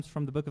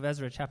From the book of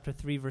Ezra, chapter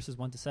 3, verses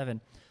 1 to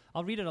 7.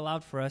 I'll read it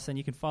aloud for us, and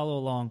you can follow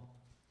along.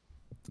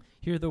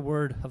 Hear the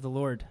word of the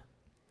Lord.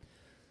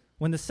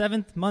 When the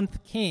 7th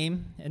month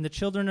came, and the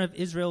children of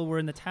Israel were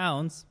in the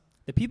towns,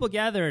 the people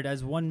gathered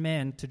as one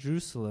man to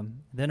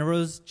Jerusalem. Then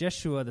arose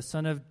Jeshua, the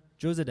son of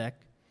Jozadak,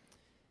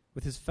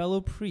 with his fellow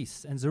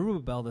priests, and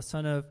Zerubbabel, the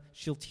son of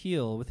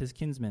Shealtiel, with his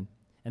kinsmen.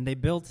 And they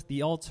built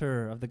the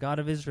altar of the God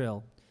of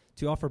Israel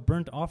to offer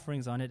burnt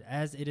offerings on it,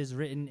 as it is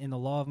written in the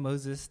law of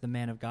Moses, the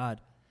man of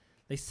God.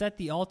 They set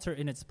the altar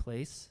in its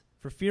place,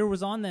 for fear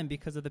was on them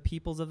because of the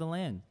peoples of the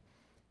land.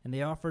 And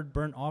they offered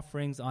burnt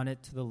offerings on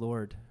it to the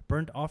Lord,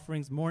 burnt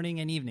offerings morning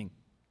and evening.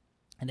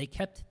 And they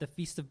kept the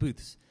Feast of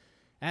Booths,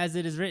 as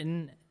it is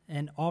written,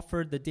 and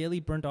offered the daily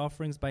burnt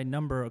offerings by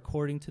number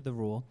according to the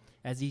rule,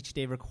 as each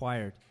day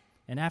required.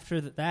 And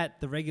after that,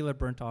 the regular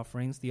burnt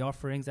offerings, the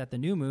offerings at the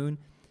new moon,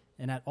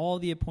 and at all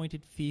the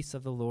appointed feasts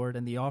of the Lord,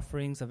 and the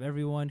offerings of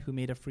everyone who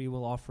made a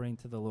freewill offering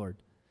to the Lord.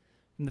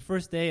 From the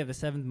first day of the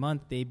 7th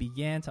month, they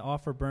began to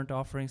offer burnt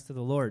offerings to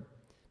the Lord.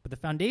 But the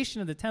foundation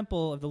of the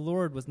temple of the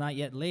Lord was not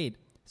yet laid.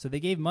 So they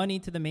gave money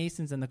to the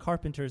masons and the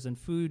carpenters, and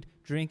food,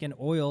 drink, and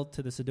oil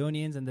to the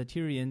Sidonians and the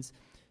Tyrians,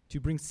 to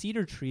bring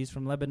cedar trees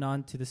from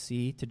Lebanon to the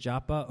sea, to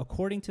Joppa,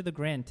 according to the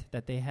grant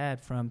that they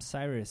had from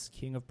Cyrus,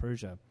 king of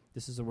Persia.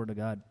 This is the word of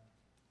God.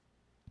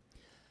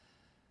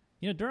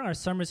 You know, during our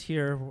summers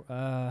here,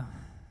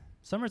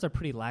 summers are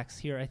pretty lax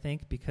here, I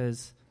think,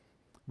 because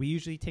we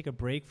usually take a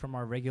break from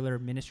our regular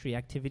ministry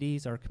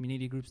activities. Our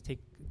community groups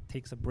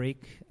takes a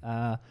break.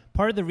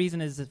 Part of the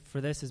reason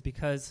for this is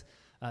because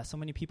so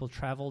many people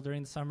travel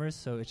during the summers,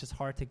 so it's just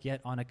hard to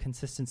get on a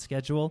consistent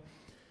schedule.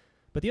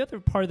 But the other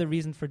part of the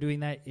reason for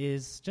doing that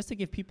is just to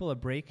give people a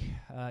break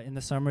in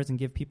the summers and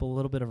give people a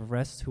little bit of a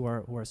rest who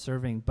are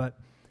serving. But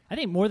I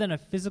think more than a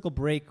physical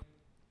break,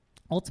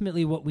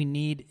 ultimately what we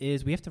need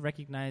is we have to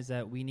recognize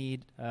that we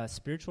need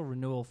spiritual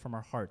renewal from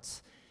our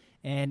hearts.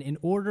 And in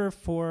order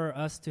for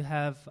us to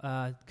have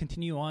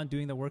continue on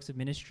doing the works of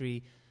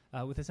ministry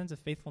with a sense of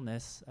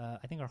faithfulness,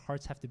 I think our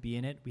hearts have to be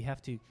in it. We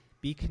have to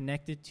be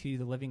connected to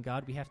the living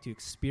God. We have to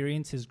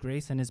experience His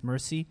grace and His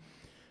mercy,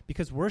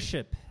 because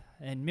worship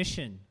and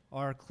mission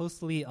are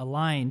closely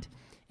aligned.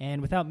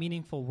 And without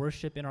meaningful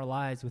worship in our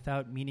lives,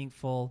 without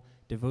meaningful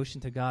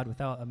devotion to God,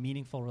 without a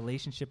meaningful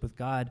relationship with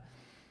God,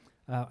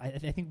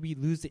 I think we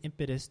lose the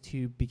impetus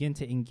to begin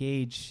to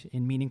engage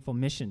in meaningful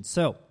mission.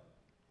 So,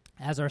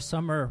 as our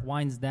summer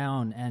winds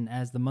down and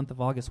as the month of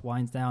August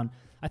winds down,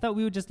 I thought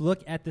we would just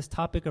look at this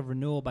topic of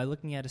renewal by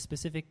looking at a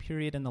specific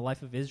period in the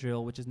life of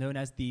Israel, which is known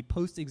as the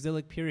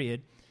post-exilic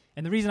period.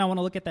 And the reason I want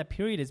to look at that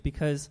period is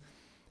because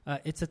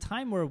it's a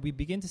time where we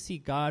begin to see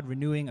God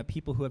renewing a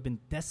people who have been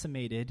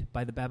decimated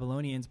by the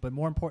Babylonians, but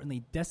more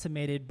importantly,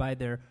 decimated by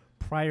their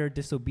prior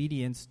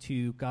disobedience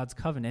to God's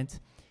covenant.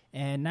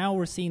 And now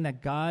we're seeing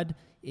that God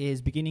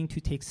is beginning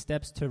to take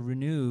steps to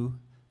renew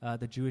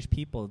the Jewish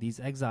people, these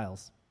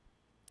exiles.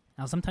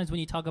 Now, sometimes when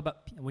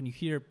you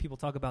hear people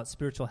talk about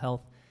spiritual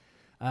health,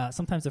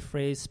 sometimes the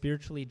phrase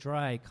spiritually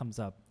dry comes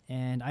up.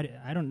 And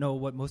I don't know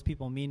what most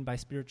people mean by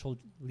spiritually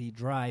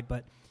dry,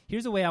 but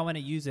here's the way I want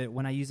to use it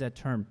when I use that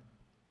term.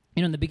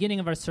 You know, in the beginning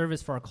of our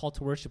service for our call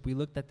to worship, we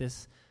looked at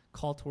this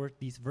call to worship,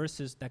 these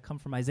verses that come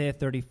from Isaiah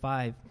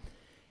 35.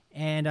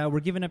 And we're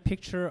given a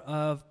picture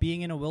of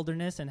being in a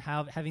wilderness and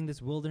having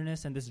this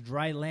wilderness and this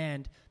dry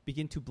land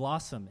begin to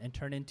blossom and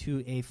turn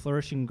into a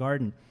flourishing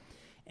garden.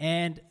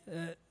 And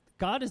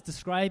God is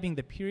describing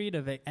the period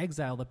of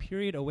exile, the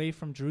period away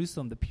from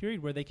Jerusalem, the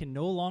period where they can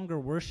no longer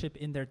worship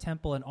in their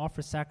temple and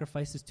offer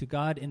sacrifices to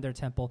God in their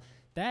temple.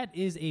 That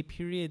is a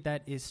period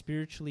that is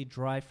spiritually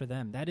dry for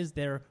them. That is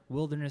their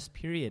wilderness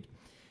period.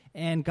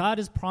 And God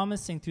is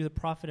promising through the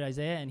prophet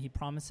Isaiah, and He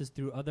promises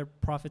through other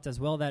prophets as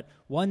well, that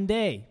one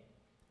day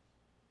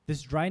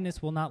this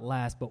dryness will not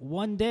last, but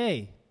one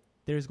day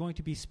there's going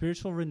to be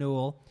spiritual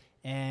renewal,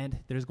 and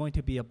there's going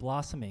to be a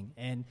blossoming,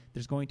 and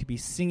there's going to be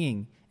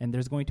singing, and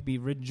there's going to be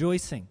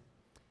rejoicing.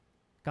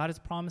 God is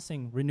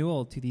promising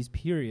renewal to these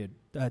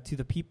to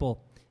the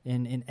people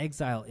in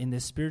exile in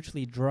this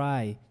spiritually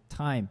dry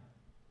time.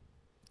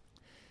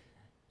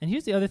 And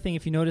here's the other thing,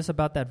 if you notice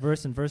about that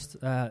verse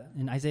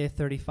in Isaiah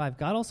 35,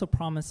 God also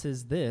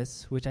promises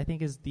this, which I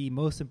think is the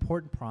most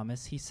important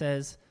promise. He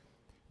says,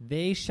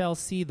 "They shall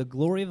see the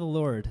glory of the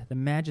Lord, the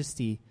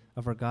majesty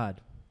of our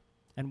God."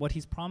 And what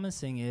He's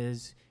promising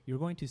is, you're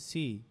going to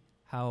see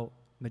how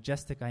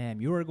majestic I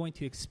am. You are going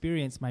to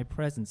experience my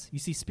presence. You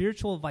see,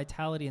 spiritual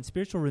vitality and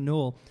spiritual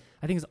renewal,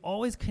 I think, is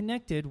always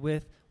connected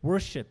with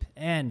worship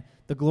and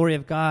the glory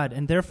of God.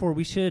 And therefore,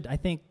 we should, I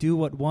think, do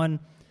what one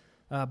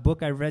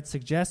book I read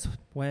suggests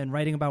when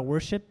writing about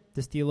worship.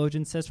 This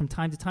theologian says, from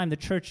time to time, the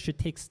church should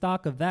take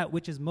stock of that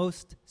which is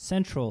most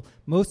central,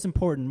 most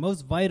important,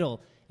 most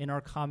vital in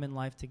our common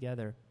life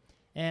together.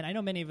 And I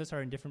know many of us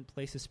are in different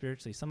places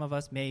spiritually. Some of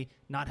us may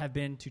not have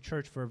been to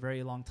church for a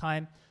very long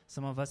time.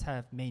 Some of us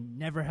may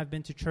never have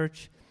been to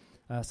church.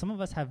 Some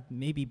of us have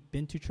maybe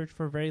been to church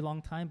for a very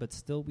long time, but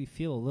still we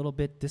feel a little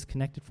bit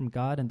disconnected from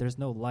God, and there's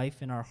no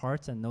life in our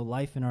hearts and no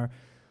life in our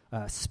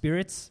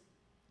spirits.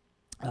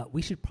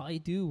 we should probably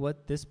do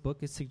what this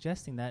book is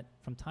suggesting, that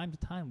from time to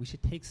time we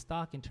should take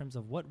stock in terms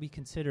of what we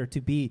consider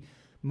to be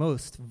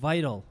most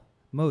vital,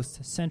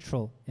 most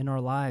central in our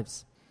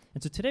lives.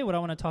 And so today what I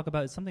want to talk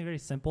about is something very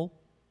simple.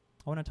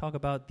 I want to talk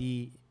about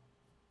the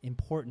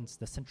importance,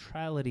 the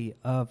centrality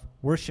of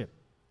worship.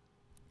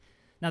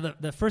 Now,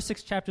 the first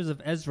 6 chapters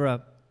of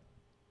Ezra,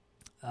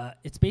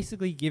 it's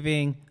basically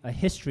giving a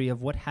history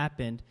of what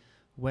happened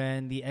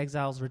when the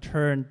exiles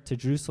returned to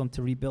Jerusalem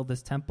to rebuild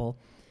this temple.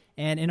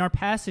 And in our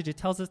passage, it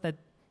tells us that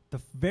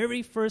the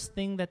very first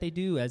thing that they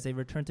do as they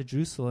return to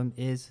Jerusalem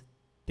is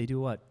they do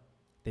what?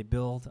 They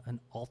build an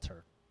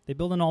altar. They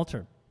build an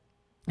altar.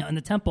 Now, in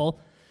the temple,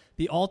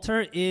 the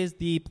altar is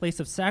the place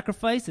of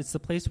sacrifice. It's the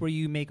place where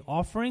you make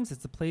offerings.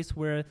 It's the place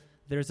where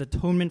there's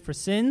atonement for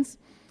sins.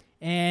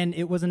 And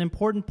it was an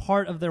important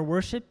part of their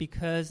worship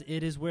because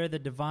it is where the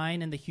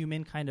divine and the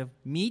human kind of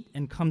meet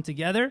and come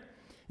together.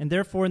 And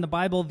therefore, in the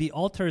Bible, the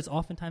altar is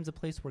oftentimes a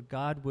place where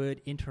God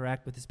would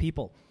interact with his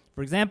people.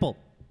 For example,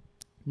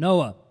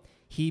 Noah,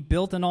 he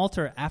built an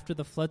altar after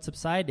the flood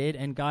subsided,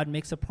 and God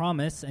makes a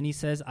promise, and he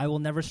says, I will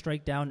never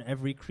strike down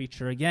every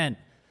creature again.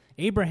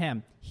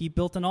 Abraham, he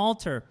built an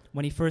altar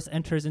when he first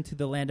enters into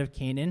the land of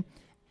Canaan,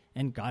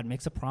 and God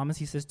makes a promise.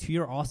 He says, to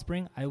your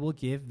offspring, I will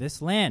give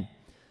this land.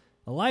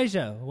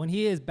 Elijah, when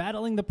he is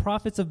battling the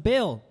prophets of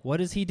Baal, what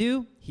does he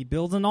do? He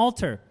builds an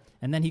altar,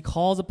 and then he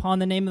calls upon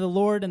the name of the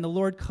Lord, and the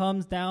Lord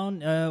comes down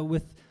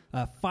with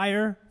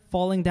fire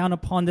falling down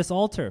upon this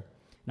altar.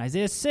 In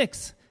Isaiah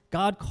 6,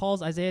 God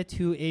calls Isaiah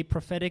to a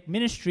prophetic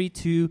ministry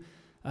to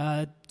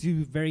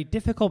do very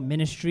difficult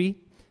ministry,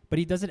 but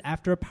he does it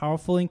after a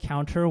powerful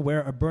encounter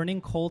where a burning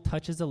coal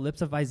touches the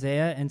lips of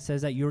Isaiah and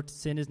says that your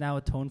sin is now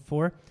atoned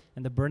for.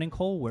 And the burning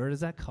coal, where does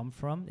that come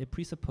from? It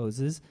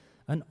presupposes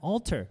an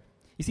altar.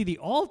 You see, the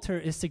altar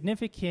is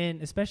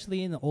significant,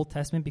 especially in the Old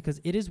Testament, because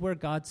it is where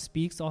God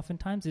speaks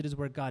oftentimes. It is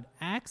where God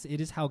acts.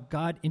 It is how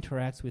God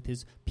interacts with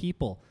his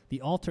people.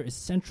 The altar is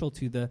central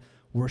to the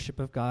worship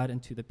of God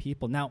and to the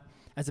people. Now,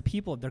 as a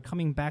people, they're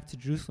coming back to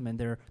Jerusalem and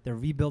they're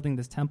rebuilding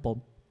this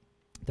temple.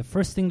 The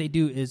first thing they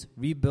do is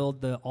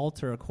rebuild the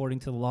altar according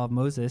to the law of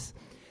Moses.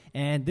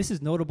 And this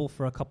is notable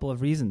for a couple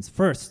of reasons.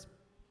 First,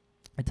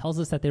 it tells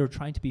us that they were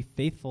trying to be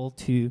faithful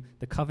to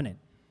the covenant.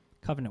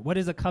 Covenant. What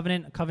is a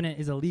covenant? A covenant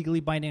is a legally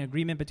binding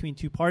agreement between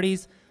two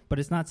parties, but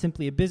it's not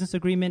simply a business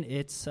agreement.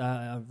 It's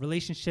a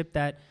relationship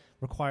that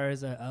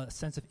requires a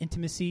sense of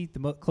intimacy.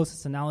 The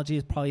closest analogy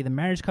is probably the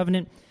marriage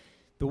covenant.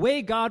 The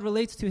way God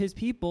relates to his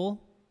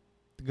people,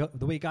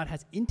 the way God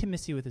has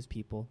intimacy with his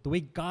people, the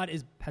way God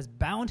has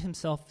bound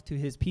himself to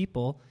his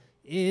people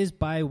is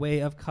by way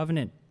of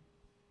covenant.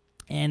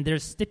 And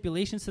there's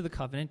stipulations to the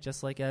covenant,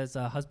 just like as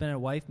a husband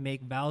and wife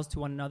make vows to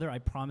one another, I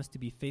promise to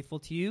be faithful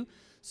to you.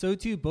 So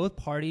too, both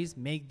parties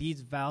make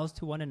these vows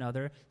to one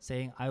another,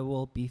 saying, I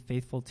will be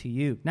faithful to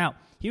you. Now,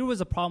 here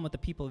was a problem with the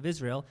people of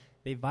Israel.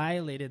 They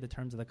violated the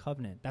terms of the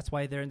covenant. That's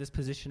why they're in this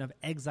position of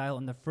exile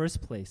in the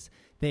first place.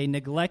 They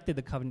neglected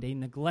the covenant. They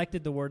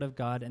neglected the word of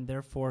God, and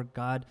therefore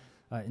God,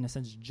 in a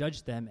sense,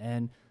 judged them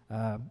and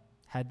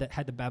had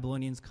the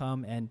Babylonians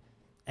come and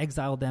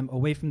exile them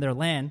away from their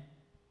land.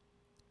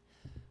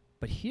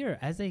 But here,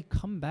 as they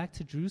come back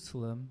to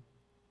Jerusalem,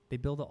 they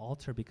build an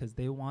altar because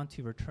they want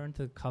to return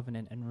to the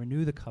covenant and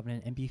renew the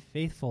covenant and be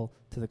faithful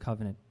to the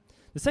covenant.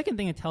 The second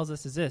thing it tells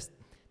us is this.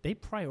 They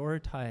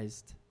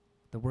prioritized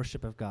the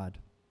worship of God.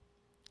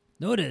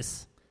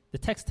 Notice, the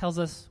text tells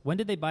us, when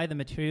did they buy the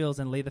materials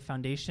and lay the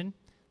foundation?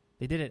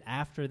 They did it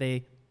after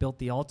they built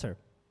the altar.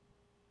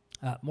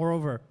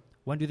 Moreover,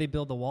 when do they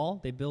build the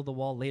wall? They build the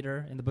wall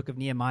later in the book of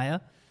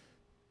Nehemiah.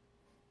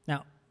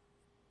 Now,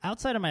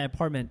 outside of my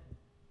apartment,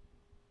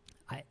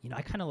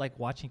 I kind of like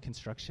watching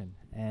construction.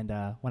 And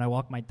when I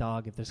walk my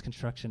dog, if there's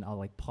construction, I'll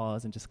like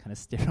pause and just kind of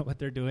stare at what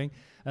they're doing.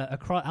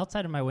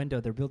 Outside of my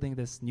window, they're building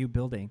this new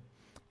building.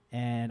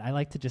 And I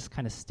like to just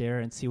kind of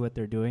stare and see what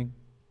they're doing.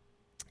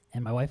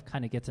 And my wife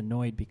kind of gets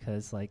annoyed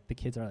because like the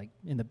kids are like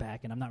in the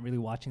back and I'm not really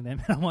watching them.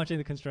 I'm watching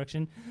the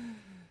construction.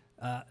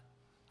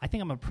 I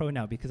think I'm a pro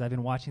now because I've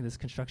been watching this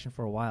construction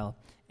for a while.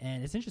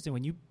 And it's interesting,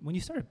 when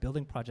you start a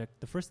building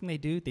project, the first thing they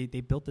do,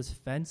 they built this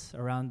fence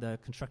around the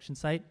construction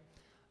site.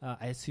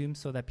 I assume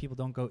so that people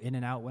don't go in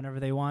and out whenever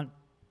they want.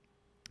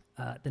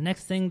 The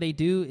next thing they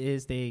do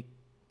is they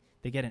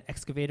get an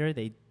excavator.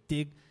 They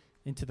dig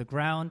into the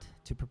ground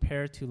to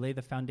prepare to lay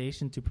the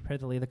foundation, to prepare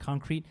to lay the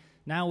concrete.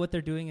 Now what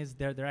they're doing is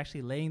they're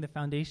actually laying the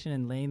foundation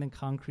and laying the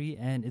concrete,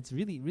 and it's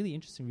really, really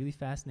interesting, really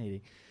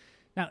fascinating.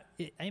 Now,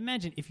 I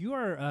imagine if you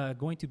are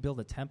going to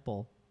build a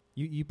temple,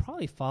 you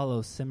probably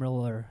follow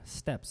similar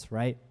steps,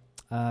 right?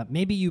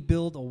 Maybe you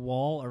build a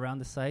wall around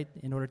the site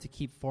in order to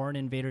keep foreign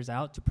invaders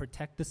out, to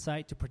protect the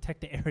site, to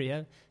protect the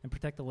area, and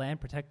protect the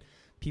land, protect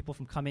people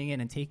from coming in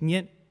and taking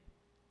it.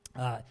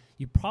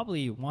 You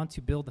probably want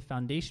to build the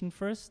foundation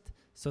first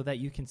so that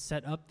you can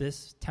set up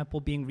this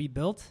temple being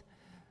rebuilt.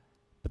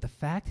 But the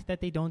fact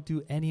that they don't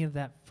do any of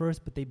that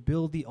first, but they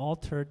build the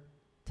altar,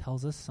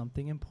 tells us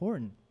something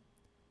important.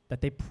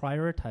 That they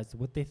prioritized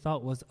what they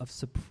thought was of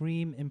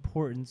supreme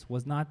importance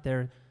was not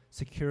their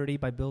security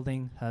by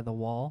building the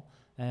wall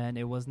and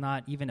it was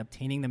not even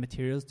obtaining the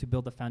materials to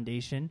build the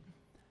foundation.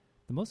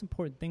 The most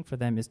important thing for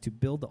them is to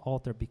build the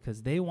altar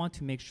because they want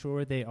to make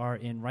sure they are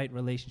in right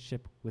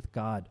relationship with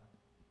God.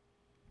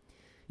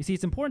 You see,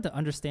 it's important to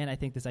understand, I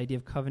think, this idea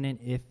of covenant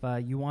if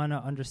you want to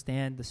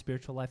understand the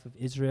spiritual life of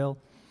Israel.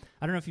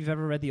 I don't know if you've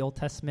ever read the Old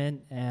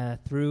Testament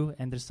through,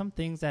 and there's some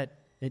things that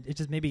it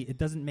just maybe it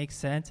doesn't make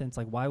sense, and it's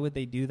like, why would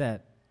they do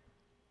that?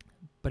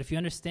 But if you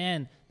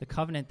understand the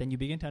covenant, then you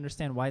begin to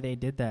understand why they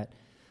did that.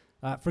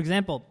 For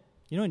example,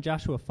 in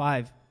Joshua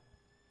 5,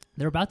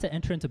 they're about to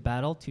enter into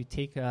battle to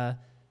take a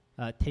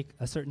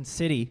certain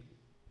city.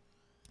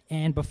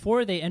 And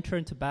before they enter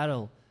into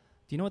battle,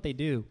 do you know what they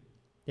do?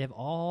 They have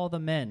all the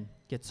men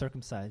get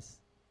circumcised,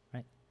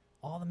 right?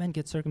 All the men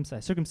get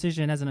circumcised.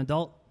 Circumcision as an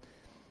adult,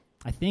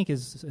 I think,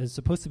 is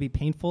supposed to be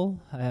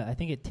painful. I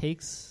think it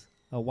takes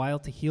a while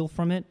to heal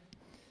from it.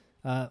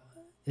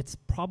 It's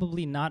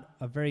probably not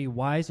a very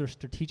wise or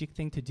strategic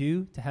thing to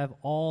do to have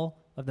all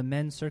of the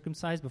men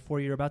circumcised before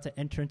you're about to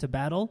enter into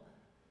battle.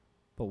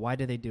 But why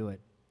do they do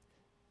it?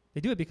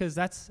 They do it because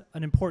that's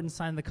an important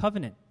sign of the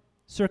covenant.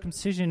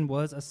 Circumcision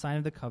was a sign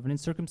of the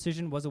covenant.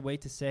 Circumcision was a way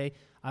to say,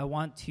 I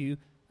want to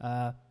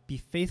be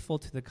faithful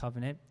to the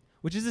covenant,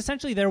 which is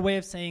essentially their way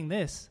of saying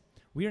this.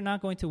 We are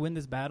not going to win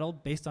this battle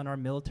based on our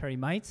military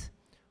might.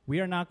 We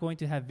are not going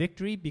to have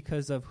victory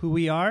because of who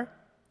we are.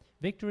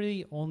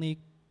 Victory only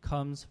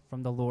comes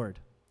from the Lord.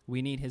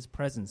 We need his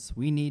presence.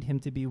 We need him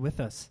to be with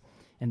us.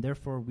 And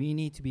therefore, we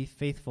need to be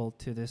faithful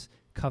to this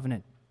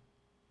covenant.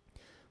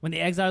 When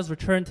the exiles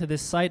returned to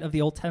this site of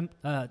the old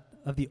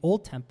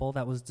temple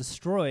that was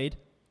destroyed,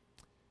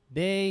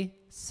 they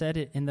set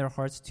it in their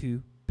hearts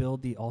to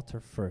build the altar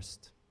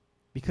first.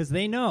 Because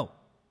they know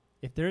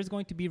if there is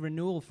going to be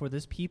renewal for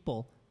this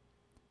people,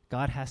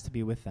 God has to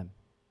be with them.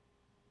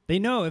 They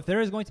know if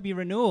there is going to be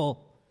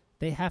renewal,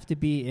 they have to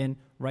be in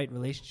right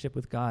relationship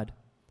with God.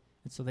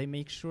 And so they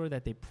make sure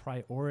that they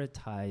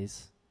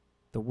prioritize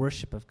the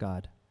worship of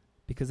God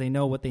because they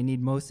know what they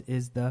need most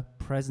is the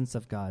presence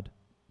of God.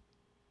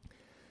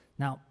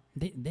 Now,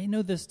 they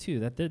know this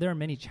too, that there are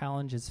many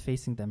challenges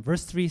facing them.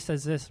 Verse 3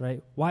 says this,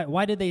 right?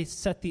 Why did they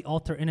set the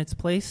altar in its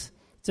place?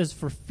 It says,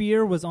 for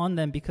fear was on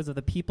them because of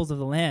the peoples of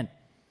the land.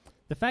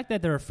 The fact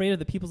that they're afraid of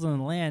the peoples of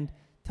the land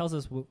tells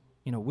us,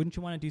 wouldn't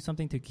you want to do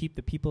something to keep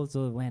the peoples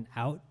of the land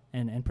out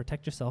and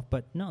protect yourself?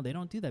 But no, they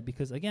don't do that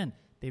because, again,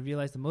 they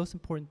realize the most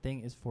important thing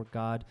is for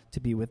God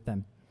to be with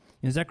them.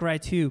 In Zechariah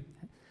 2,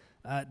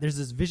 there's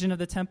this vision of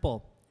the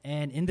temple.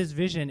 And in this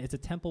vision, it's a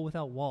temple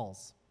without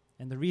walls.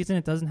 And the reason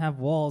it doesn't have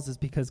walls is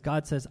because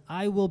God says,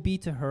 I will be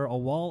to her a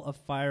wall of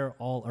fire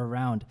all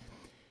around.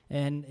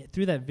 And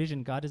through that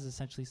vision, God is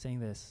essentially saying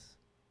this.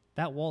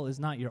 That wall is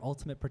not your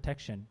ultimate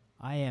protection.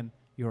 I am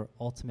your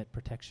ultimate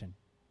protection.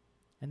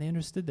 And they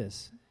understood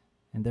this.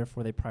 And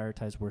therefore, they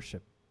prioritize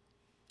worship.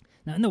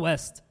 Now, in the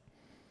West,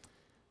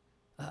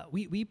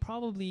 we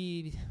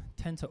probably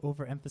tend to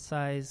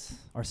overemphasize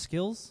our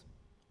skills.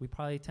 We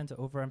probably tend to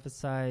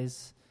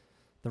overemphasize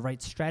the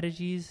right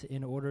strategies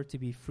in order to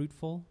be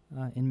fruitful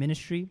in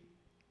ministry.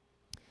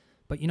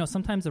 But,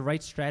 sometimes the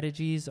right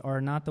strategies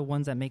are not the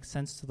ones that make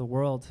sense to the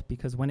world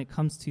because when it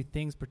comes to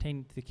things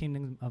pertaining to the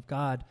kingdom of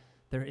God,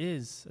 there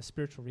is a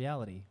spiritual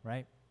reality,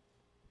 right?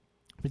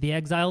 For the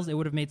exiles, it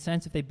would have made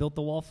sense if they built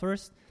the wall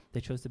first.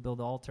 They chose to build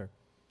the altar.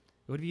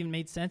 It would have even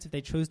made sense if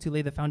they chose to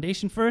lay the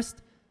foundation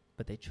first,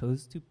 but they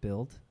chose to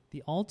build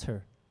the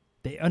altar.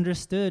 They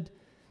understood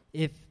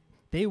if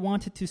they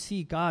wanted to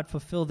see God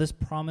fulfill this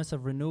promise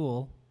of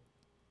renewal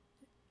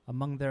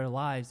among their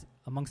lives,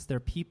 amongst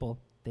their people,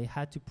 they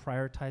had to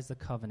prioritize the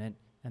covenant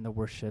and the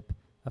worship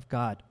of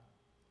God.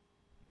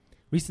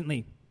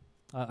 Recently,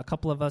 a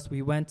couple of us,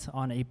 we went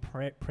on a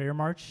prayer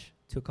march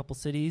to a couple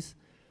cities.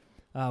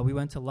 We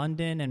went to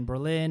London and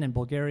Berlin and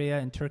Bulgaria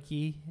and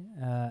Turkey.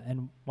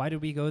 And why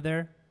did we go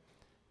there?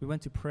 We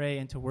went to pray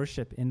and to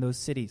worship in those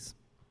cities.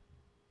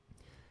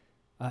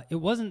 It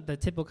wasn't the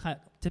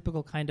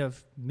typical kind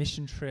of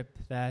mission trip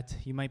that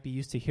you might be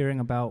used to hearing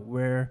about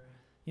where,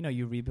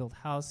 you rebuild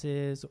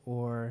houses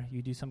or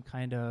you do some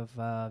kind of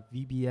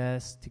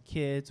VBS to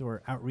kids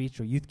or outreach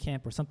or youth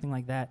camp or something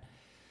like that.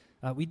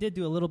 We did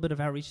do a little bit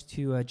of outreach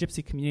to a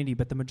gypsy community,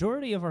 but the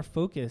majority of our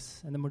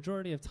focus and the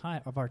majority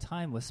of our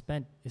time was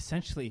spent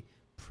essentially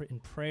in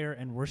prayer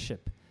and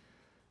worship.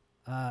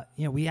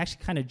 We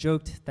actually kind of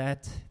joked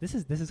that this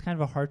is kind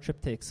of a hard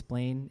trip to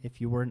explain if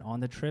you weren't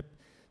on the trip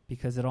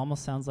because it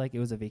almost sounds like it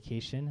was a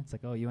vacation. It's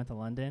like, oh, you went to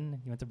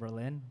London, you went to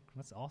Berlin.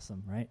 That's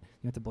awesome, right?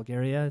 You went to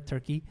Bulgaria,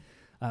 Turkey.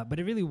 But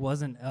it really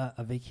wasn't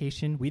a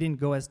vacation. We didn't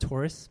go as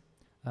tourists.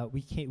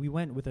 We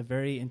went with a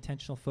very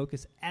intentional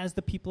focus as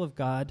the people of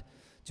God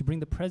to bring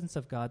the presence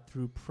of God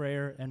through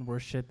prayer and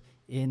worship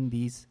in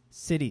these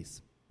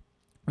cities.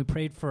 We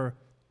prayed for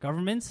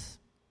governments.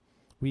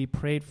 We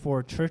prayed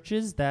for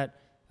churches that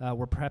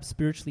were perhaps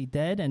spiritually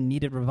dead and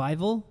needed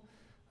revival.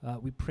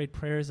 We prayed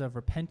prayers of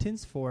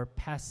repentance for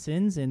past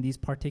sins in these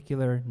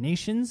particular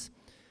nations.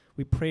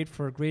 We prayed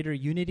for greater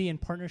unity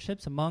and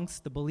partnerships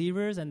amongst the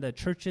believers and the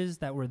churches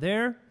that were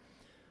there.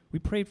 We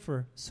prayed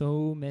for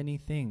so many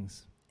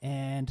things.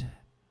 And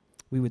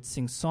We would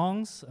sing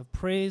songs of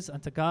praise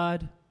unto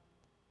God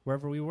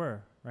wherever we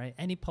were, right?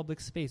 Any public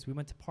space. We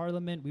went to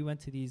Parliament. We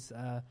went to these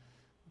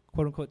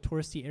quote-unquote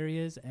touristy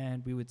areas,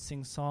 and we would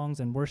sing songs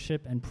and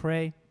worship and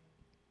pray.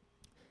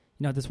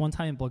 This one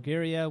time in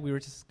Bulgaria, we were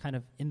just kind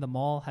of in the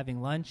mall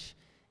having lunch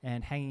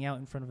and hanging out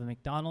in front of a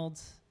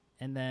McDonald's.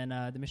 And then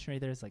the missionary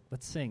there is like,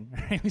 let's sing.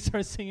 Right? We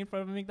started singing in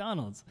front of a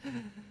McDonald's.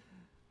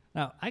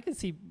 Now, I could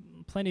see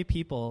plenty of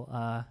people,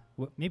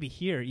 maybe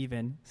here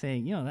even,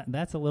 saying,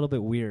 that's a little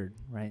bit weird,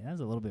 right? That's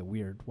a little bit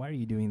weird. Why are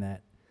you doing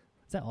that?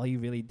 Is that all you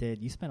really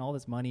did? You spent all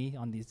this money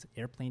on these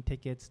airplane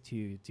tickets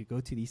to go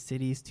to these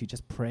cities to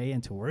just pray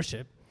and to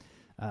worship.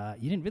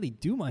 You didn't really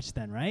do much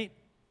then, right?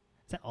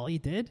 Is that all you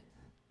did?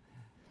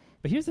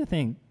 But here's the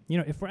thing.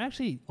 If we're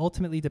actually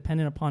ultimately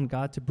dependent upon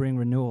God to bring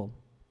renewal,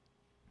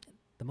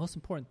 the most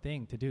important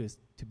thing to do is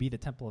to be the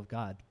temple of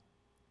God.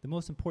 The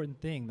most important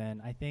thing,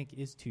 then, I think,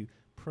 is to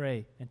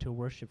pray and to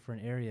worship for an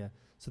area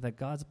so that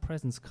God's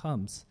presence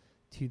comes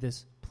to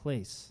this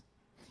place.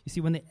 You see,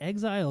 when the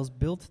exiles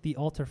built the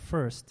altar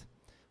first,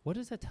 what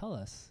does that tell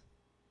us?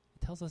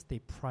 It tells us they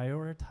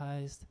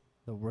prioritized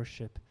the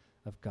worship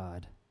of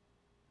God.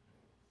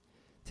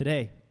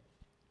 Today,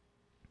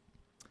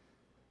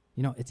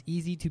 it's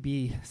easy to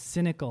be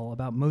cynical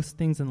about most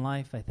things in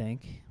life, I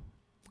think.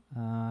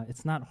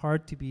 It's not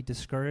hard to be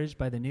discouraged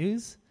by the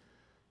news.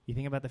 You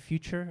think about the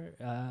future,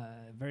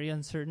 very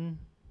uncertain,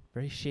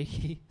 very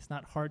shaky. It's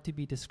not hard to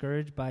be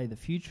discouraged by the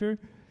future.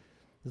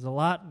 There's a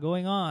lot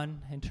going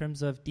on in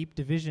terms of deep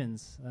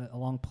divisions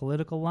along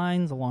political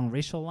lines, along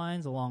racial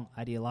lines, along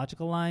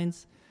ideological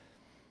lines.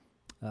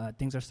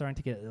 Things are starting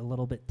to get a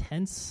little bit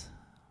tense,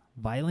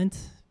 violent.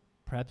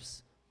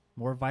 Perhaps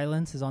more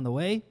violence is on the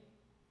way.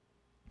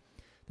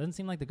 Doesn't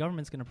seem like the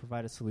government's going to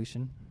provide a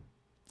solution.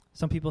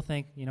 Some people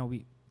think,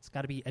 it's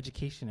got to be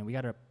education, and we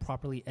got to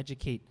properly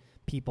educate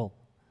people.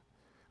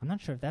 I'm not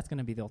sure if that's going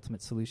to be the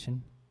ultimate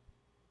solution.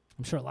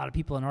 I'm sure a lot of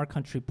people in our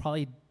country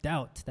probably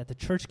doubt that the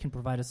church can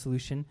provide a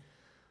solution.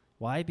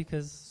 Why?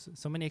 Because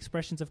so many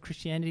expressions of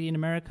Christianity in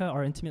America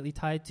are intimately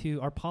tied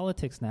to our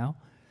politics now.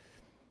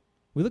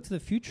 We look to the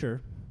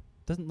future,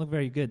 doesn't look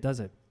very good, does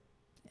it?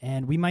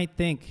 And we might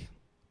think,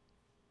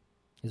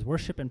 is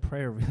worship and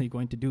prayer really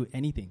going to do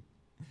anything?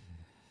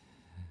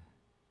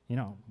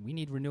 We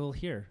need renewal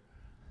here.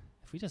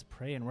 If we just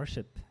pray and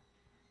worship,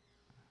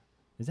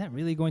 is that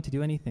really going to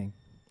do anything?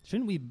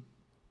 Shouldn't we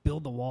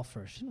build the wall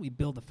first? Shouldn't we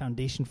build the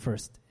foundation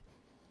first?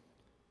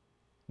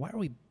 Why are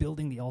we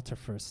building the altar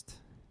first?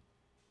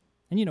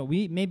 And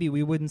maybe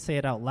we wouldn't say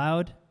it out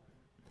loud,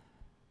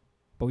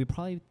 but we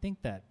probably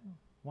think that.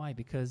 Why?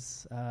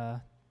 Because,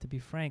 to be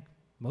frank,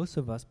 most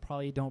of us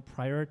probably don't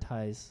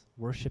prioritize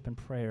worship and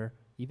prayer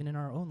even in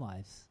our own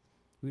lives.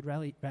 We'd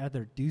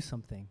rather do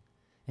something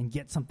and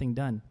get something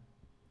done.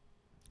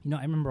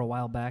 I remember a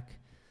while back,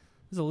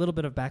 there's a little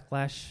bit of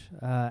backlash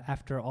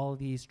after all of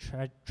these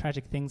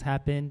tragic things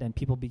happened and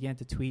people began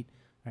to tweet,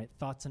 right,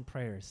 thoughts and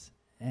prayers.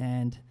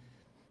 And,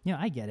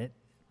 I get it,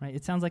 right?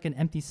 It sounds like an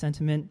empty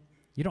sentiment.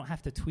 You don't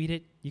have to tweet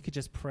it. You could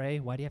just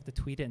pray. Why do you have to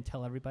tweet it and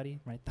tell everybody,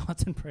 right,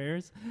 thoughts and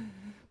prayers?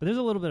 But there's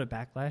a little bit of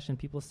backlash, and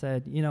people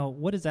said,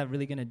 what is that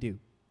really going to do?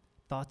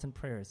 Thoughts and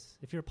prayers.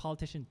 If you're a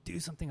politician, do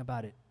something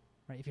about it,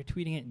 right? If you're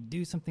tweeting it,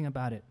 do something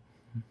about it.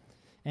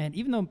 And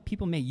even though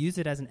people may use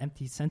it as an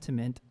empty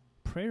sentiment,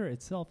 prayer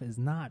itself is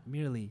not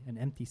merely an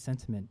empty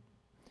sentiment.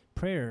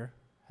 Prayer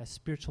has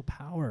spiritual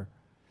power,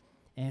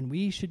 and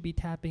we should be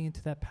tapping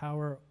into that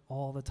power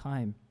all the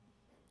time.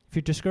 If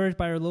you're discouraged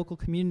by our local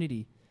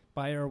community,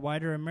 by our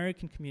wider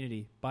American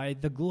community, by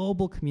the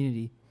global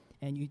community,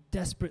 and you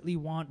desperately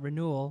want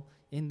renewal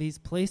in these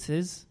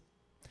places,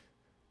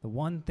 the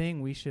one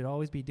thing we should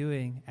always be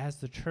doing as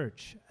the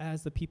church,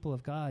 as the people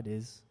of God,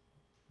 is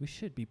we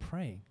should be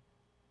praying.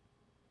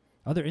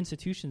 Other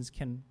institutions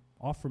can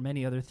offer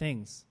many other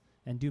things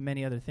and do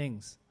many other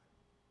things.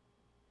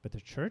 But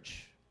the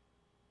church,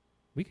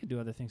 we could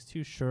do other things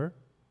too, sure.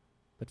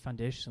 But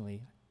foundationally,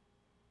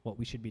 what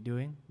we should be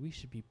doing, we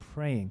should be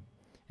praying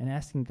and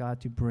asking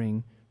God to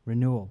bring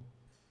renewal.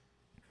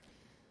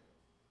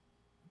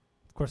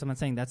 Of course, I'm not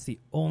saying that's the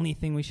only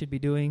thing we should be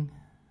doing.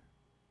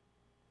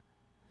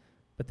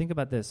 But think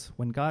about this.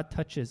 When God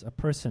touches a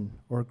person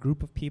or a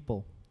group of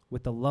people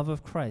with the love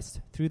of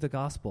Christ through the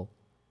gospel,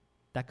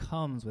 that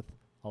comes with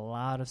a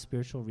lot of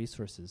spiritual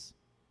resources.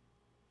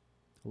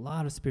 A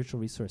lot of spiritual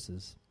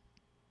resources.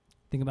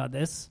 Think about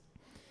this.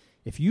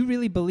 If you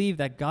really believe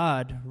that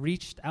God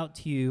reached out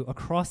to you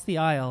across the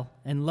aisle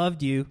and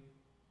loved you,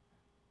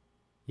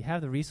 you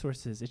have the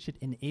resources. It should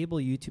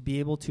enable you to be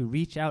able to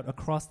reach out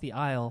across the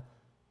aisle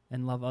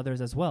and love others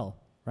as well,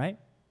 right?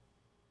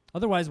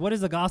 Otherwise, what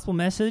is the gospel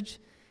message?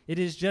 It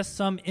is just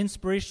some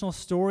inspirational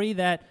story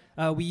that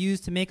we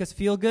use to make us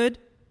feel good,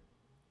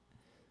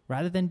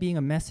 rather than being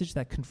a message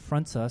that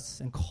confronts us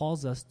and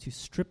calls us to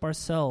strip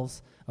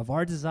ourselves of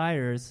our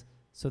desires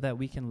so that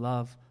we can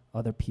love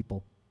other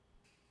people.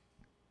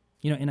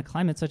 In a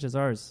climate such as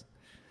ours,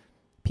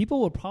 people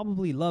will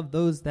probably love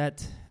those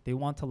that they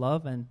want to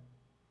love and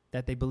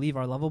that they believe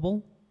are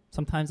lovable.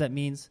 Sometimes that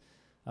means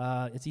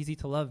it's easy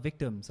to love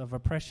victims of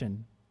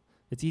oppression.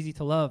 It's easy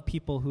to love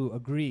people who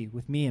agree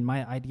with me and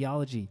my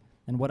ideology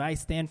and what I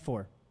stand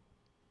for.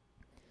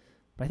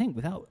 But I think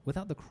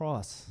without the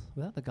cross,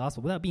 without the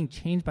gospel, without being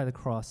changed by the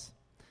cross,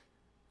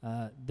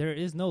 there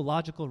is no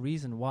logical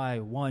reason why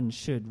one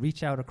should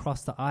reach out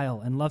across the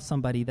aisle and love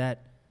somebody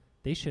that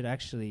they should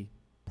actually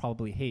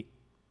probably hate,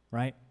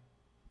 right?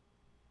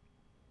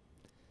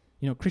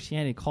 You know,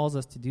 Christianity calls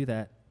us to do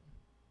that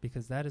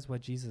because that is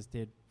what Jesus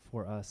did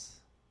for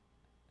us.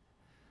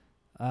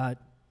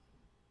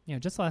 You know,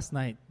 just last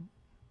night,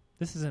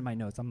 this is in my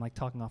notes. I'm like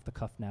talking off the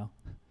cuff now.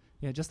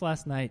 You know, just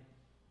last night,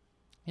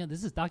 you know, this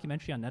is a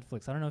documentary on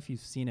Netflix. I don't know if you've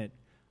seen it,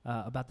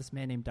 about this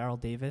man named Daryl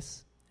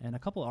Davis. And a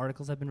couple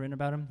articles have been written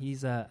about him.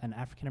 He's an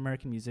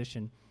African-American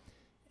musician.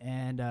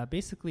 And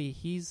basically,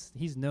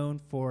 he's known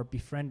for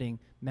befriending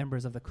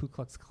members of the Ku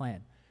Klux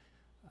Klan.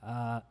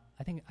 I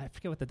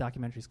forget what the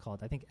documentary is called.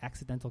 I think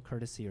Accidental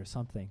Courtesy or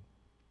something.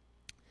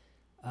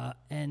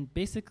 And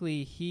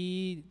basically,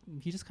 he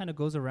just kind of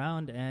goes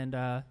around and,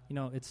 you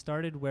know, it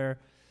started where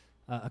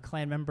a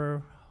Klan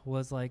member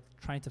was like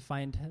trying to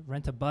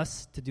rent a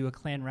bus to do a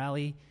Klan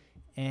rally,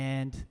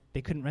 and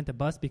they couldn't rent a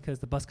bus because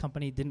the bus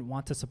company didn't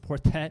want to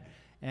support that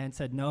and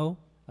said, no,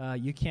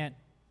 you can't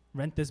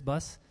rent this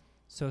bus.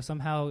 So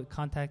somehow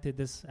contacted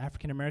this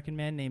African-American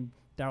man named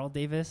Daryl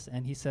Davis,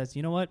 and he says,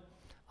 you know what?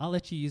 I'll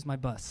let you use my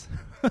bus.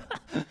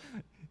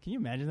 Can you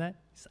imagine that?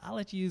 He says, I'll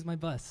let you use my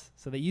bus.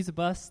 So they used a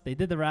bus. They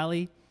did the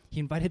rally. He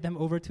invited them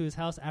over to his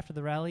house after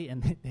the rally,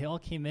 and they all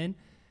came in,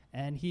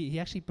 and he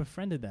actually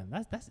befriended them.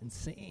 That's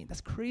insane.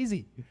 That's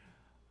crazy.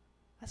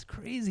 That's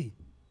crazy.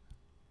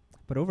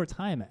 But over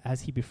time,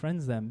 as he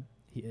befriends them,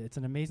 it's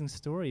an amazing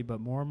story, but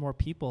more and more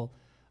people,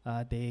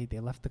 they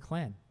left the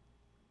Klan.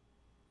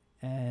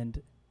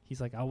 And he's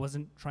like, I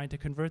wasn't trying to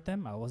convert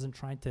them. I wasn't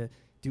trying to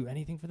do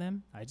anything for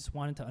them. I just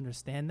wanted to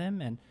understand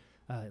them and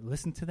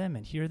listen to them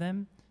and hear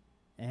them.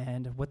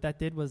 And what that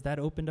did was that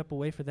opened up a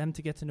way for them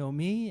to get to know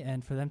me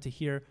and for them to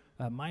hear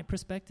my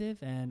perspective.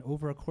 And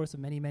over a course of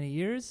many, many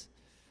years,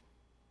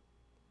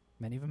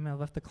 many of them have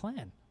left the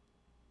Klan.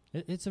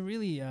 It's a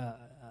really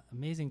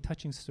amazing,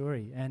 touching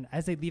story. And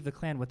as they leave the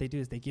Klan, what they do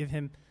is they give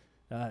him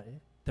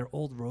their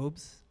old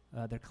robes,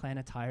 their Klan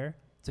attire.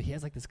 So he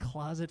has like this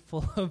closet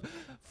full of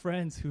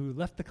friends who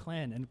left the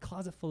Klan and a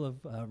closet full of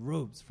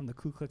robes from the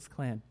Ku Klux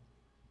Klan.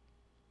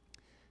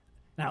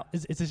 Now,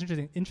 it's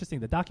interesting.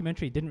 The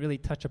documentary didn't really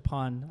touch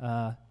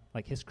upon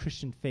like his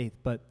Christian faith,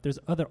 but there's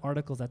other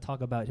articles that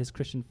talk about his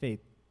Christian faith.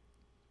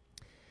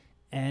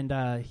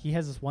 And he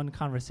has this one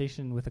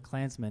conversation with a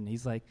Klansman.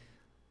 He's like,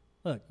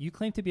 look, you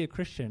claim to be a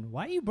Christian.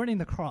 Why are you burning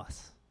the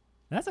cross?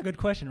 And that's a good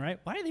question, right?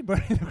 Why are they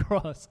burning the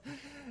cross?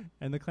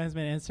 And the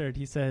Klansman answered,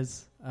 he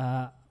says,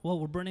 well,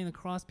 we're burning the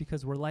cross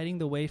because we're lighting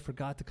the way for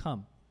God to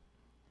come.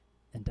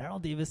 And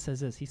Daryl Davis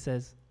says this. He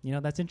says, you know,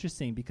 that's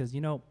interesting because,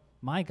 you know,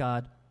 my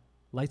God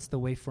lights the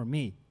way for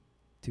me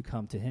to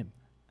come to him.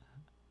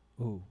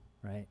 Ooh,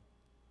 right?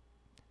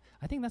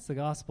 I think that's the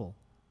gospel.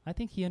 I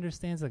think he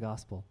understands the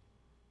gospel.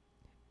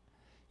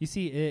 You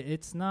see,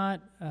 it's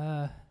not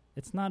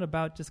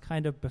about just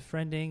kind of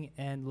befriending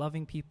and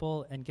loving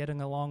people and getting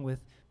along with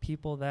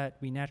people that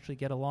we naturally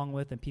get along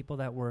with and people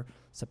that we're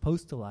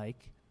supposed to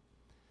like.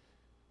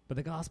 But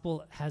the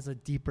gospel has a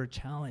deeper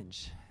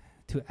challenge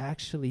to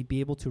actually be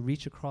able to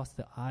reach across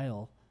the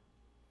aisle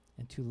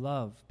and to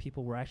love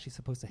people we're actually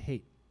supposed to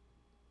hate.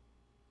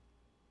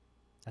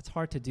 That's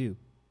hard to do.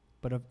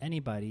 But of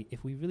anybody,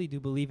 if we really do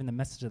believe in the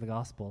message of the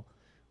gospel,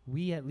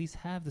 we at least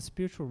have the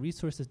spiritual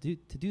resources to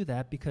do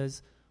that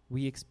because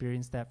we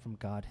experienced that from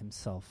God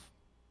himself,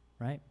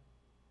 right?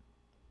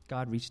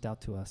 God reached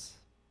out to us.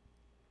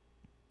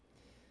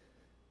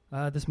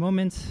 This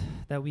moment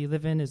that we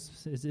live in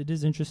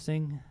is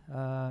interesting.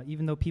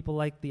 Even though people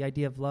like the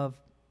idea of love,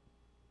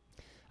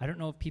 I don't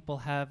know if people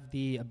have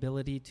the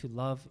ability to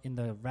love in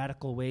the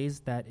radical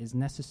ways that is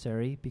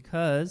necessary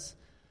because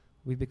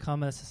we've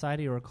become a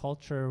society or a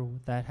culture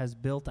that has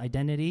built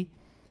identity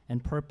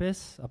and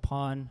purpose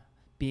upon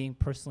being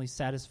personally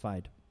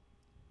satisfied.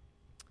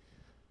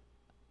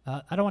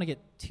 I don't want to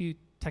get too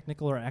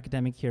technical or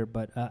academic here,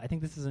 but I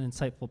think this is an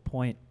insightful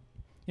point.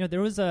 You know,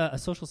 there was a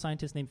social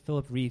scientist named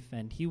Philip Rieff,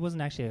 and he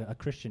wasn't actually a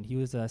Christian. He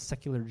was a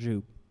secular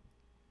Jew.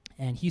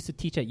 And he used to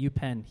teach at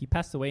UPenn. He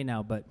passed away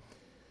now, but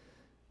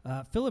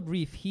Philip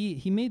Rieff,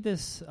 he made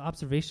this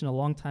observation a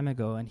long time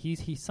ago, and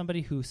he's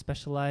somebody who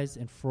specialized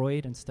in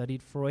Freud and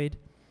studied Freud.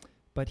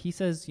 But he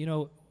says, you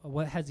know,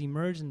 what has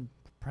emerged in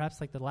perhaps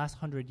like the last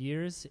 100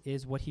 years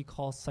is what he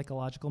calls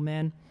psychological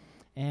man.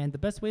 And the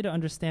best way to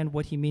understand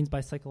what he means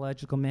by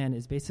psychological man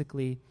is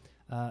basically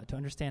to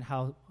understand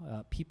how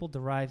people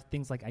derive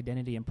things like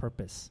identity and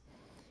purpose.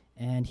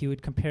 And he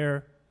would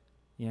compare,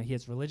 you know, he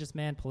has religious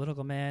man,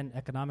 political man,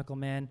 economical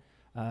man.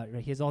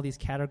 He has all these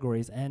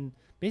categories. And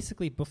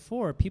basically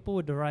before, people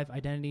would derive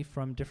identity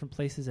from different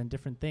places and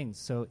different things.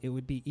 So it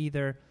would be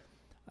either,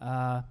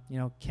 you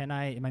know, am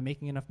I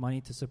making enough money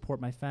to support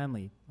my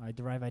family? I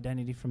derive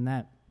identity from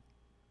that.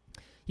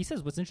 He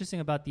says what's interesting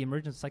about the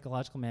emergence of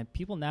psychological man,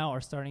 people now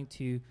are starting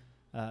to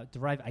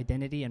derive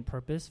identity and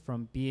purpose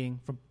from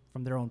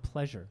their own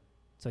pleasure.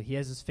 So he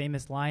has this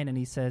famous line, and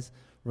he says,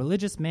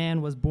 "Religious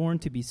man was born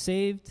to be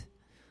saved,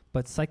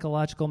 but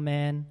psychological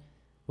man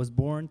was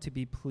born to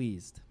be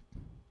pleased."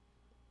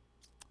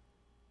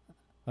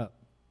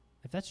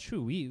 If that's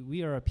true,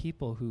 we are a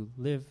people who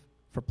live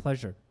for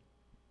pleasure.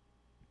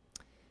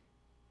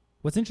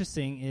 What's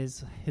interesting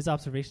is his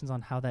observations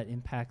on how that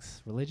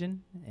impacts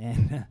religion.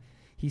 And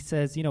he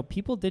says,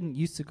 people didn't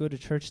used to go to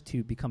church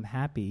to become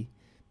happy.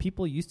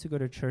 People used to go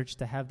to church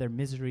to have their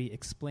misery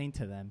explained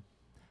to them.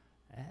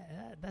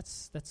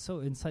 That's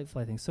so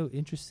insightful, I think, so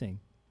interesting.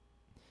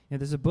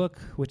 There's a book,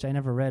 which I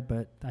never read,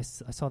 but I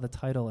saw the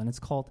title, and it's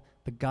called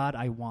The God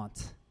I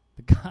Want.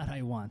 The God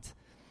I Want.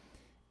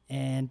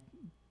 And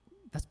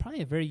that's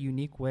probably a very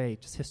unique way,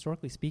 just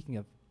historically speaking,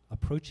 of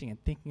approaching and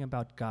thinking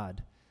about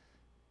God.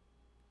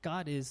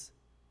 God is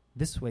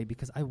this way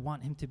because I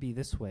want him to be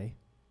this way.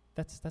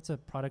 That's a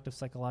product of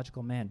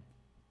psychological man.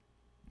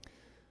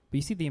 But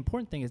you see, the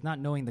important thing is not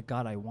knowing the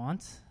God I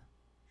want.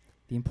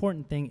 The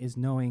important thing is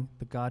knowing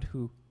the God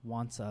who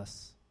wants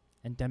us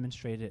and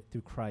demonstrate it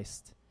through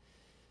Christ.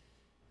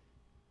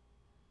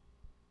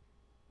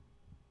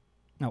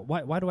 Now,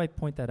 why do I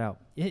point that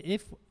out?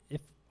 If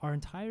our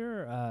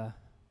entire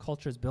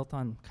culture is built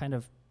on kind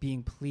of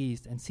being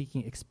pleased and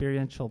seeking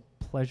experiential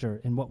pleasure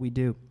in what we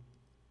do,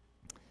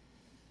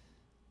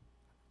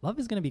 love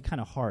is going to be kind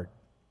of hard.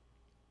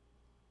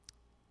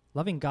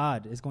 Loving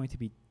God is going to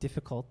be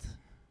difficult.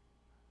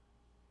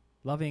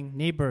 Loving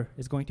neighbor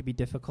is going to be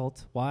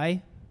difficult.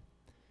 Why?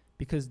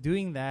 Because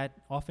doing that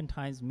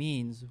oftentimes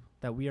means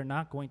that we are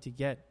not going to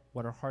get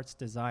what our hearts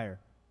desire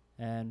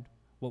and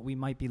what we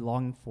might be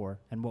longing for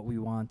and what we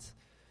want.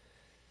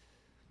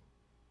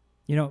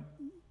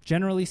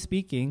 Generally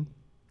speaking,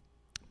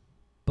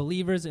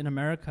 believers in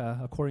America,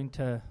 according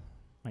to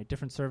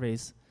different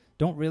surveys,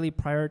 don't really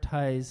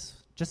prioritize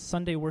just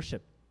Sunday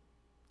worship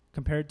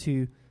compared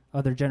to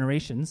other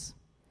generations.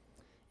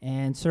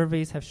 And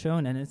surveys have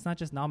shown, and it's not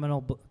just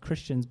nominal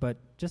Christians, but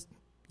just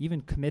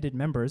even committed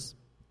members,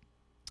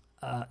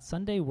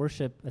 Sunday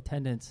worship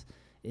attendance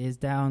is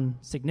down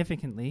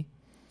significantly.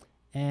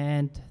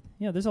 And,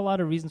 there's a lot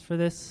of reasons for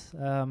this.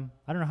 I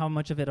don't know how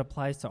much of it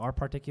applies to our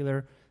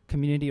particular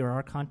community or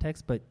our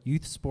context, but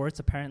youth sports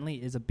apparently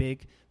is a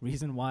big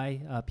reason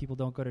why people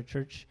don't go to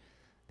church.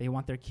 They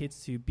want their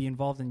kids to be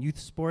involved in youth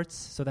sports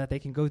so that they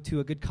can go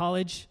to a good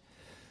college.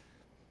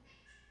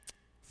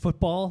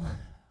 Football,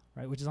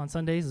 which is on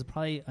Sundays, is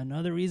probably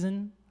another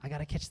reason. I got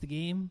to catch the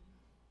game.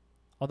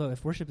 Although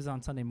if worship is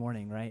on Sunday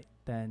morning,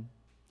 then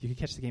you can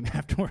catch the game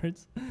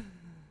afterwards.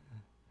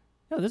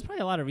 There's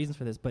probably a lot of reasons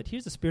for this, but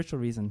here's the spiritual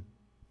reason.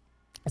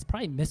 It's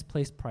probably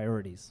misplaced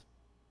priorities,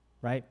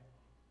 right?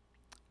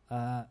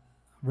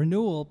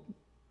 Renewal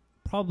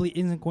probably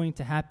isn't going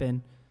to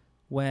happen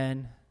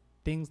when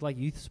things like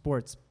youth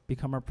sports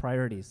become our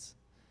priorities,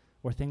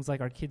 or things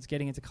like our kids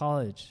getting into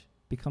college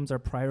becomes our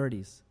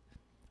priorities.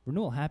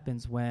 Renewal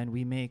happens when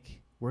we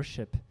make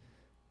worship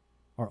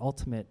our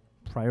ultimate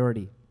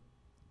priority.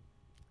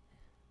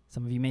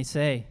 Some of you may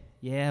say,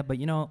 yeah, but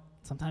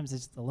sometimes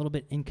it's a little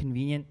bit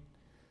inconvenient.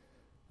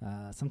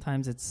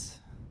 Sometimes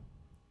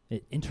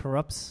it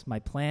interrupts my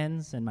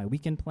plans and my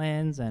weekend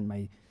plans and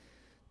my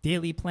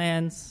daily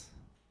plans.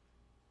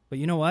 But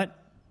you know what?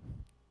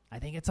 I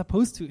think it's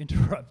supposed to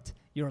interrupt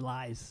your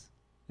lives.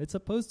 It's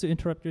supposed to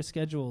interrupt your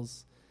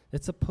schedules.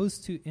 It's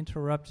supposed to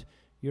interrupt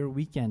your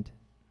weekend.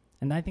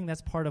 And I think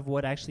that's part of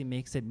what actually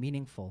makes it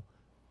meaningful.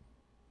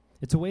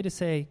 It's a way to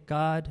say,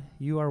 God,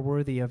 you are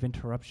worthy of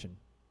interruption,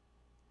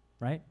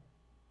 right?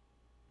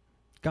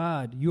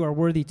 God, you are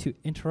worthy to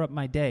interrupt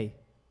my day.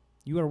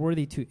 You are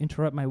worthy to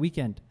interrupt my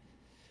weekend.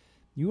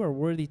 You are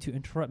worthy to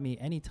interrupt me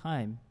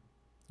anytime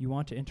you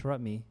want to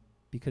interrupt me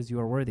because you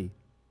are worthy.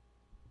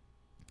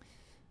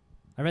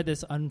 I read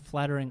this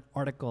unflattering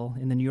article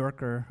in the New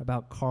Yorker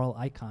about Carl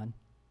Icahn.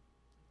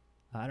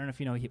 I don't know if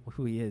you know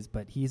who he is,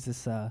 but he's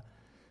a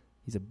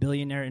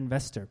billionaire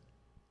investor.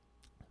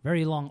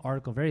 Very long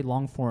article, very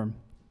long form,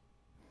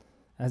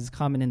 as is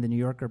common in the New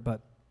Yorker.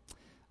 But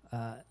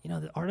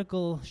the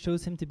article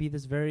shows him to be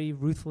this very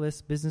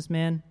ruthless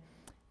businessman.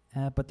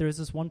 But there's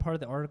this one part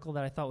of the article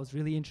that I thought was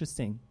really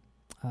interesting.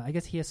 I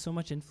guess he has so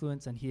much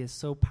influence and he is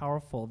so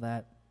powerful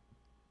that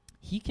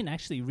he can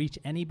actually reach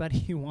anybody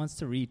he wants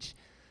to reach,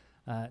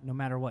 no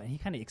matter what. And he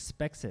kind of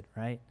expects it,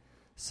 right?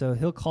 So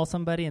he'll call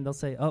somebody and they'll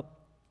say, oh,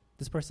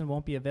 this person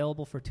won't be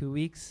available for 2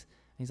 weeks.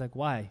 And he's like,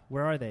 why?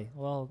 Where are they?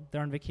 Well,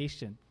 they're on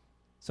vacation.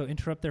 So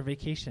interrupt their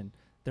vacation.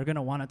 They're going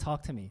to want to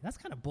talk to me. That's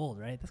kind of bold,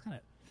 right?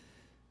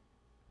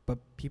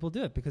 But people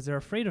do it because they're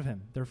afraid of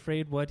him. They're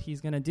afraid what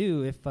he's going to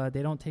do if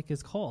they don't take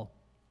his call.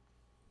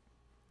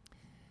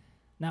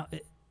 Now,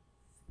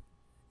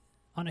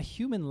 on a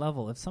human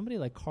level, if somebody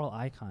like Carl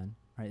Icahn,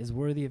 is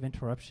worthy of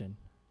interruption,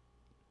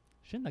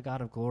 shouldn't the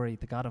God of glory,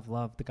 the God of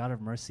love, the God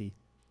of mercy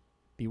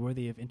be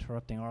worthy of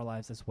interrupting our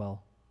lives as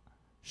well?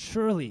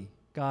 Surely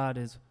God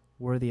is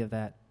worthy of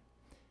that.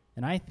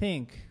 And I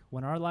think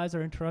when our lives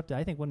are interrupted,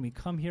 I think when we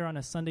come here on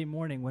a Sunday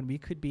morning, when we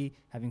could be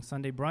having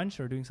Sunday brunch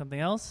or doing something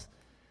else,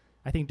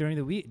 I think during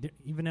the week,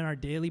 even in our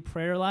daily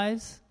prayer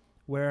lives,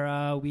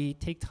 where we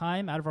take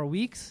time out of our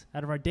weeks,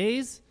 out of our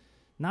days,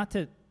 not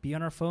to be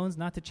on our phones,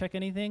 not to check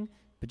anything,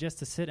 but just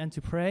to sit and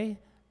to pray,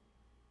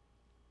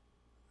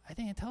 I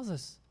think it tells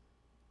us,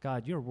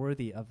 God, you're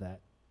worthy of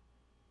that.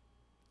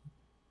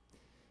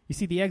 You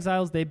see, the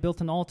exiles, they built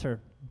an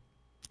altar.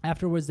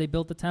 Afterwards, they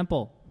built the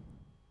temple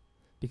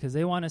because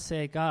they want to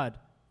say, God,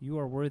 you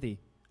are worthy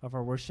of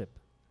our worship.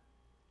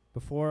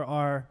 Before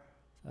our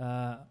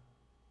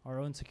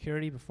own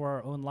security, before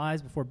our own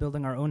lives, before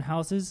building our own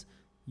houses,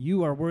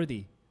 you are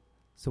worthy.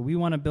 So we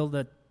want to build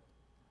an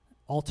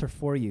altar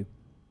for you.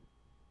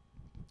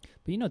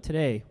 But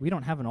today, we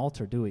don't have an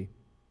altar, do we?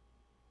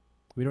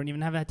 We don't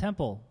even have a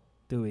temple,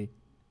 do we?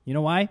 You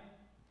know why?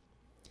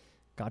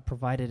 God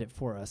provided it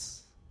for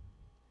us.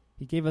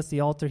 He gave us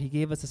the altar. He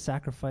gave us a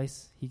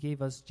sacrifice. He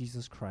gave us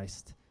Jesus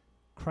Christ.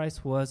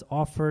 Christ was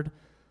offered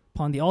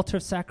upon the altar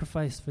of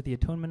sacrifice for the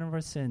atonement of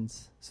our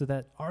sins, so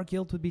that our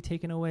guilt would be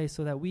taken away,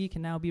 so that we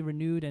can now be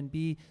renewed and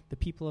be the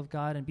people of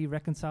God and be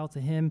reconciled to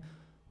him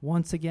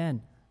once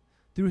again.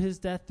 Through his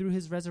death, through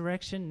his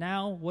resurrection,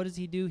 now what does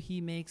he do?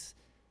 He makes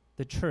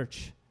the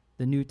church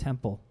the new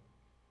temple.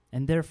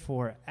 And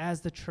therefore,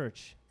 as the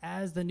church,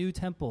 as the new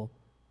temple,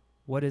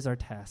 what is our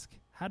task?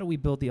 How do we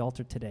build the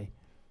altar today?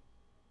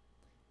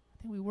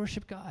 I think we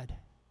worship God.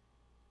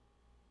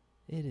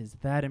 It is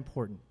that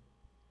important.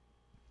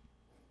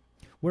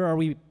 Where are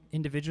we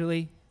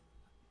individually?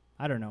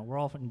 I don't know. We're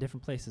all in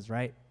different places,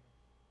 right?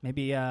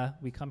 Maybe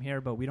we come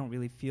here, but we don't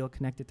really feel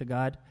connected to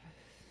God.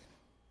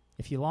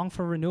 If you long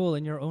for renewal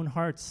in your own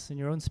hearts, in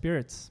your own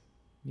spirits,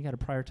 you got to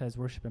prioritize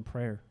worship and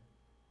prayer.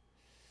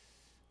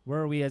 Where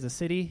are we as a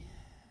city?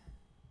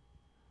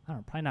 I don't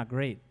know, probably not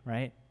great,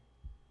 right?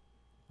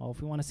 Well,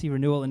 if we want to see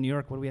renewal in New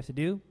York, what do we have to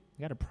do?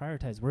 We got to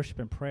prioritize worship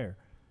and prayer.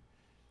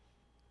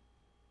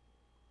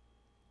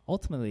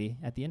 Ultimately,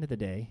 at the end of the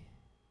day,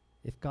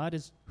 if God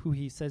is who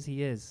he says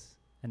he is,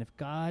 and if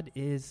God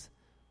is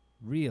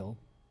real,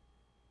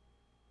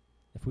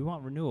 if we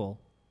want renewal,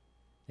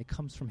 it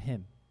comes from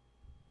him.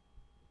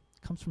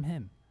 It comes from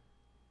him.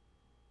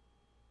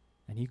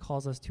 And he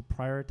calls us to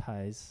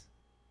prioritize,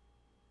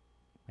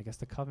 I guess,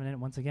 the covenant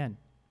once again.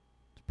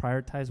 To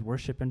prioritize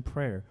worship and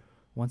prayer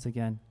once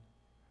again.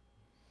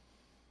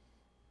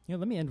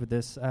 Let me end with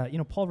this.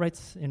 Paul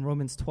writes in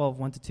Romans 12,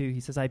 1-2,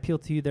 he says, I appeal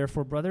to you,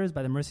 therefore, brothers,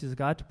 by the mercies of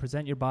God, to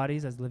present your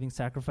bodies as living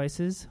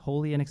sacrifices,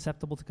 holy and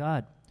acceptable to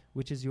God,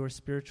 which is your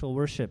spiritual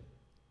worship.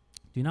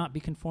 Do not be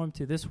conformed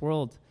to this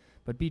world,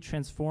 but be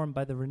transformed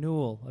by the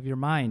renewal of your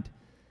mind,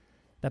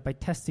 that by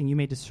testing you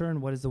may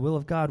discern what is the will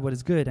of God, what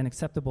is good and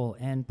acceptable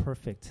and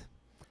perfect.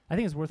 I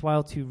think it's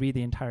worthwhile to read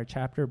the entire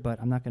chapter,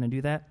 but I'm not going to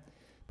do that.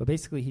 But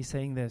basically, he's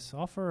saying this: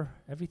 offer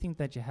everything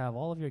that you have,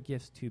 all of your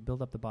gifts, to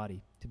build up the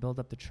body, to build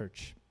up the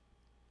church.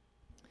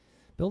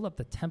 Build up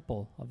the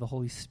temple of the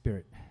Holy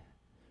Spirit.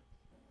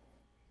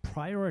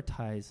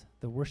 Prioritize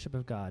the worship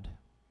of God.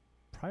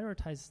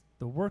 Prioritize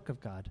the work of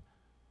God.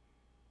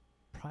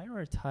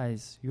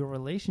 Prioritize your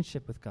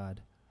relationship with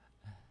God.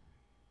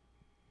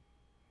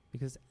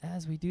 Because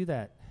as we do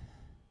that,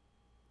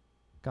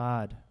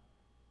 God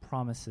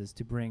promises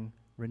to bring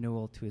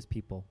renewal to his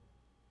people.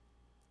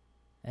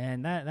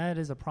 And that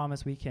is a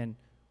promise we can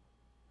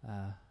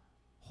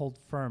hold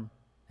firm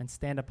and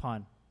stand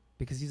upon,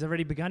 because he's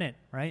already begun it,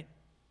 right?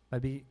 By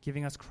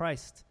giving us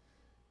Christ.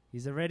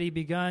 He's already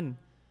begun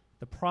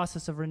the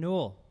process of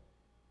renewal,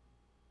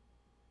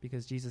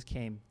 because Jesus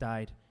came,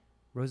 died,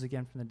 rose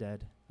again from the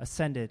dead,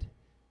 ascended,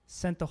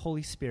 sent the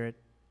Holy Spirit,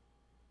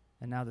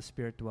 and now the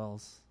Spirit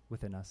dwells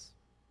within us.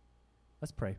 Let's pray.